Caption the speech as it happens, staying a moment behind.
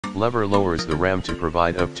Lever lowers the ram to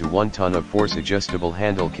provide up to 1 ton of force. Adjustable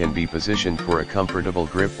handle can be positioned for a comfortable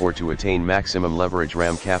grip or to attain maximum leverage.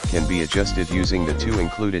 Ram cap can be adjusted using the 2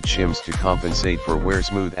 included shims to compensate for wear.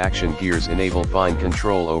 Smooth action gears enable fine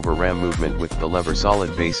control over ram movement with the lever.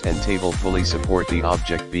 Solid base and table fully support the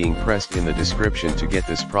object being pressed. In the description to get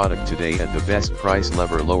this product today at the best price.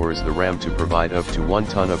 Lever lowers the ram to provide up to 1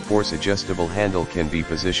 ton of force. Adjustable handle can be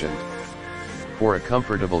positioned for a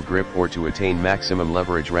comfortable grip or to attain maximum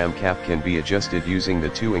leverage. Ram cap can be adjusted using the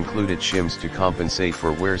 2 included shims to compensate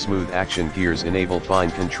for wear. Smooth action gears enable fine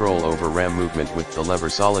control over ram movement with the lever.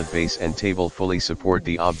 Solid base and table fully support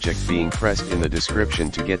the object being pressed. In the description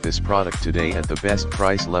to get this product today at the best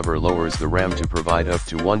price. Lever lowers the ram to provide up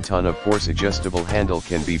to 1 ton of force. Adjustable handle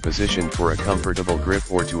can be positioned for a comfortable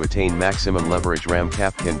grip or to attain maximum leverage. Ram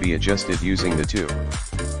cap can be adjusted using the 2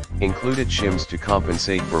 included shims to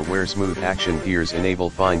compensate for wear. Smooth action gears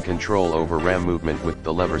enable fine control over ram movement with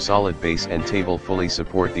the lever. Solid base and table fully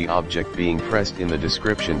support the object being pressed. In the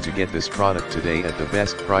description to get this product today at the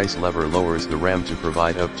best price. Lever lowers the ram to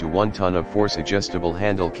provide up to 1 ton of force. Adjustable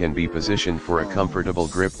handle can be positioned for a comfortable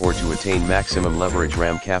grip or to attain maximum leverage.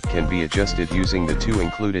 Ram cap can be adjusted using the 2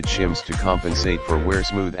 included shims to compensate for wear.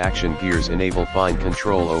 Smooth action gears enable fine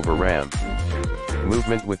control over ram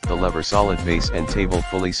movement with the lever. Solid base and table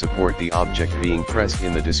fully support the object being pressed.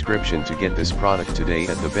 In the description to get this product today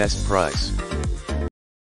at the best price.